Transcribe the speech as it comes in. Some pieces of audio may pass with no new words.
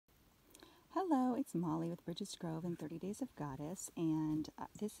Hello, it's Molly with Bridges Grove and 30 Days of Goddess, and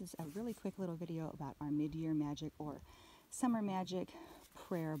this is a really quick little video about our mid-year magic or summer magic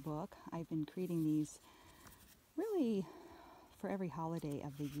prayer book. I've been creating these really for every holiday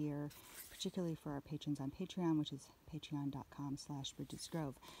of the year, particularly for our patrons on Patreon, which is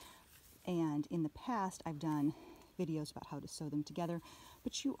patreon.com/bridgesgrove. And in the past, I've done videos about how to sew them together,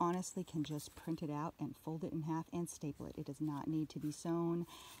 but you honestly can just print it out and fold it in half and staple it. It does not need to be sewn,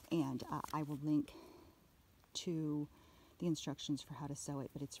 and I will link to the instructions for how to sew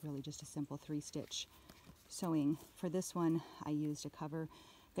it, but it's really just a simple 3-stitch sewing. For this one, I used a cover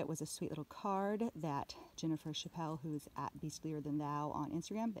that was a sweet little card that Jennifer Chappelle, who's at Beastlier Than Thou on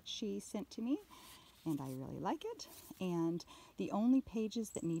Instagram, that she sent to me, and I really like it. And the only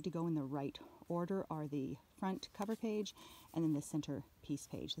pages that need to go in the right order are the front cover page and then the centerpiece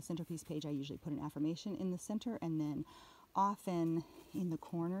page. The centerpiece page, I usually put an affirmation in the center, and then often in the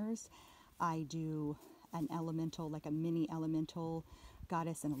corners I do an elemental, like a mini elemental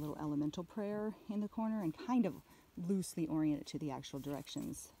goddess and a little elemental prayer in the corner, and kind of loosely orient it to the actual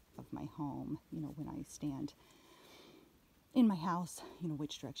directions of my home, when I stand in my house,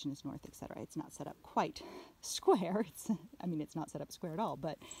 which direction is north, etc. It's not set up quite square. It's not set up square at all,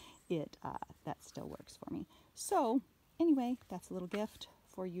 but that still works for me. So anyway, that's a little gift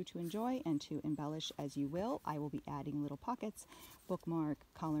for you to enjoy and to embellish as you will. I will be adding little pockets, bookmark,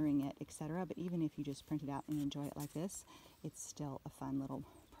 coloring it, etc. But even if you just print it out and enjoy it like this, it's still a fun little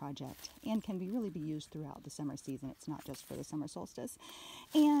project and can really be used throughout the summer season. It's not just for the summer solstice.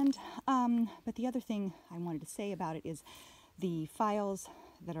 And but the other thing I wanted to say about it is the files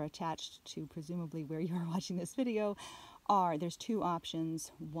that are attached to presumably where you are watching this video there's two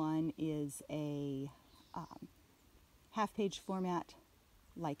options. One is a half-page format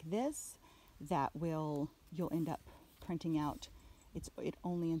like this that you'll end up printing out. It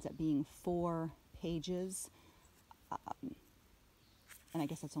only ends up being 4 pages, and I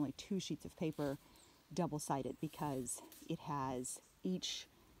guess that's only 2 sheets of paper, double-sided, because it has each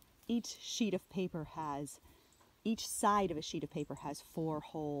sheet of paper has each side of a sheet of paper has 4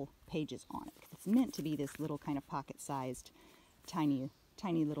 whole pages on it, because it's meant to be this little kind of pocket-sized, tiny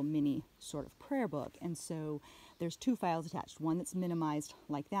little mini sort of prayer book. And so there's 2 files attached. One that's minimized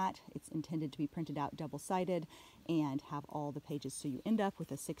like that. It's intended to be printed out double-sided and have all the pages, so you end up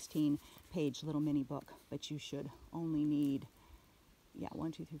with a 16-page little mini book, but you should only need, you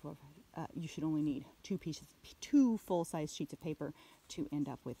should only need 2 full-size sheets of paper to end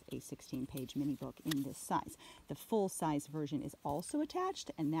up with a 16-page mini book in this size. The full-size version is also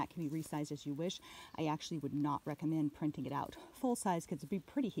attached, and that can be resized as you wish. I actually would not recommend printing it out full-size because it'd be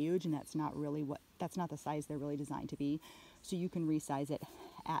pretty huge, and that's not the size they're really designed to be. So you can resize it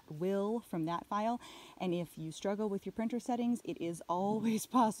at will from that file. And if you struggle with your printer settings, it is always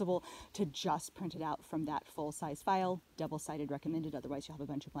possible to just print it out from that full-size file. Double-sided recommended, otherwise you'll have a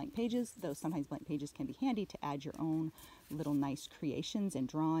bunch of blank pages, though sometimes blank pages can be handy to add your own little nice creations and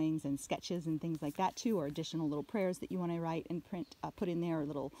drawings and sketches and things like that too, or additional little prayers that you want to write and print, put in there, or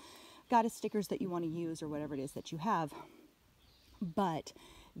little goddess stickers that you want to use, or whatever it is that you have. But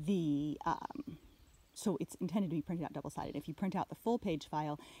so it's intended to be printed out double-sided. If you print out the full page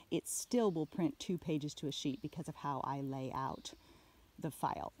file, it still will print 2 pages to a sheet because of how I lay out the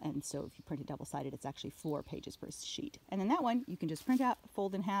file. And so if you print it double-sided, it's actually 4 pages per sheet. And then that one, you can just print out,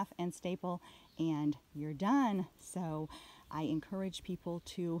 fold in half, and staple, and you're done. So I encourage people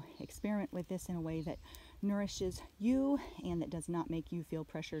to experiment with this in a way that nourishes you and that does not make you feel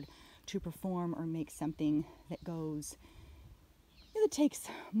pressured to perform or make something that goes it takes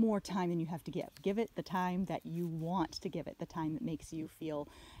more time than you have to give. Give it the time that you want to give it, the time that makes you feel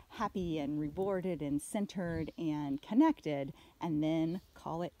happy and rewarded and centered and connected, and then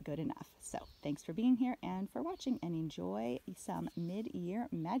call it good enough. So thanks for being here and for watching, and enjoy some mid-year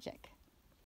magic.